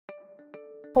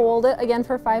Hold it again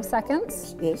for 5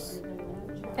 seconds. Yes.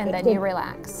 And then you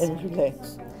relax. And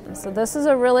relax. So this is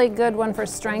a really good one for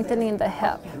strengthening the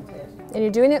hip. And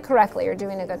you're doing it correctly, you're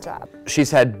doing a good job.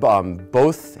 She's had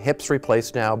both hips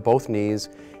replaced now, both knees,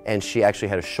 and she actually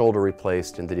had a shoulder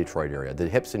replaced in the Detroit area. The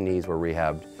hips and knees were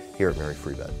rehabbed here at Mary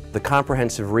Free Bed. The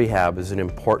comprehensive rehab is an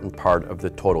important part of the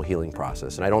total healing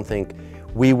process, and I don't think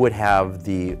we would have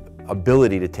the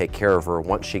ability to take care of her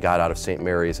once she got out of St.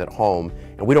 Mary's at home,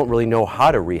 and we don't really know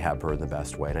how to rehab her in the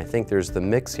best way. And I think there's the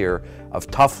mix here of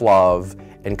tough love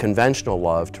and conventional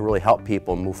love to really help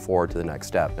people move forward to the next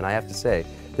step. And I have to say,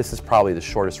 this is probably the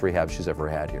shortest rehab she's ever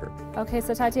had here. Okay,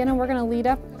 so Tatiana, we're gonna lead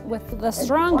up with the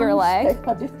stronger leg. One step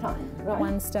at a time, right?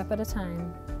 One step at a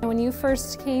time. When you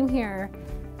first came here,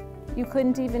 you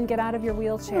couldn't even get out of your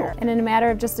wheelchair. And in a matter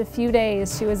of just a few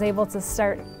days, she was able to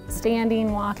start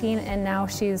standing, walking, and now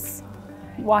she's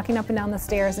walking up and down the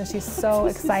stairs and she's so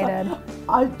excited.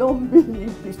 I don't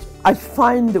believe this. I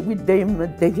find with them,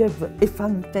 they have a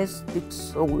fantastic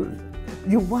soul.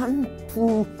 You want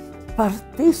to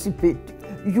participate.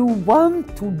 You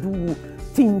want to do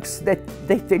things that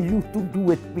they tell you to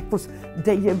do it because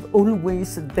they have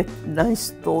always that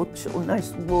nice touch or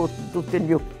nice word to tell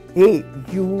you, hey,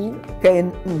 you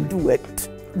can do it.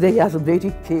 They are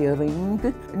very caring,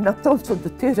 not also the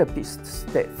therapist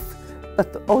staff,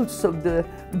 but also the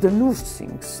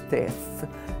nursing staff.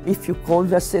 If you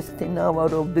call a certain hour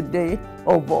of the day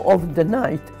or of the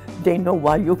night, they know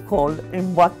why you call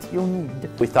and what you need.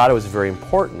 We thought it was very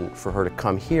important for her to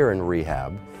come here and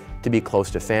rehab, to be close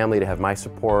to family, to have my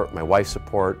support, my wife's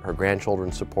support, her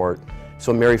grandchildren's support.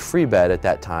 So Mary Free Bed at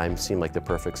that time seemed like the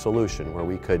perfect solution where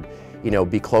we could,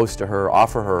 be close to her,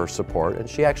 offer her support, and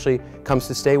she actually comes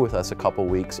to stay with us a couple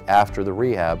weeks after the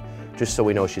rehab, just so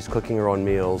we know she's cooking her own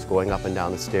meals, going up and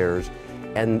down the stairs,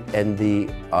 and the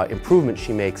improvement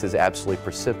she makes is absolutely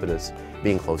precipitous,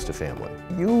 being close to family.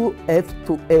 You have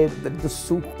to have the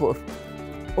support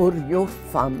of your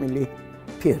family,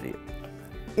 period.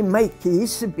 In my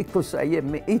case, because I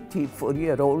am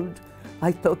 84-year-old,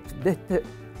 I thought that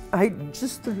I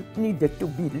just needed to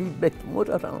be a little bit more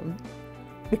around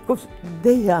because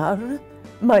they are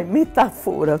my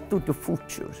metaphor to the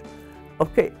future.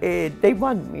 Okay, they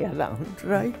want me around,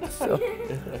 right? So.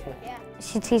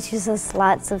 She teaches us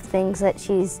lots of things that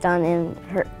she's done in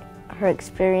her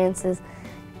experiences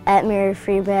at Mary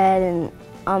Free Bed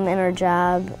and in her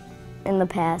job in the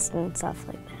past and stuff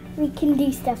like that. We can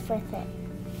do stuff with it.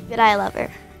 But I love her,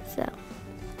 so.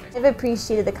 I've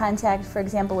appreciated the contact, for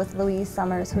example, with Louise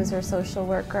Summers, who's her social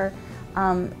worker.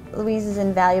 Louise is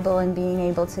invaluable in being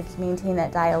able to maintain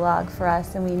that dialogue for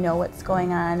us, and we know what's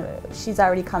going on. She's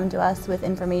already come to us with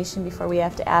information before we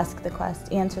have to ask the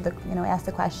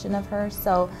question of her.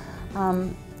 So,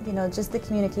 just the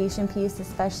communication piece,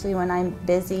 especially when I'm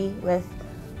busy with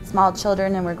small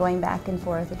children and we're going back and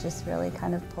forth, it just really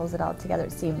kind of pulls it all together.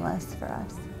 It's seamless for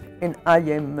us. And I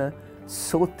am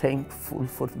so thankful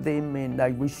for them, and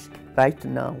I wish right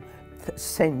now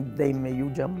send them a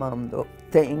huge amount of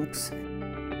thanks.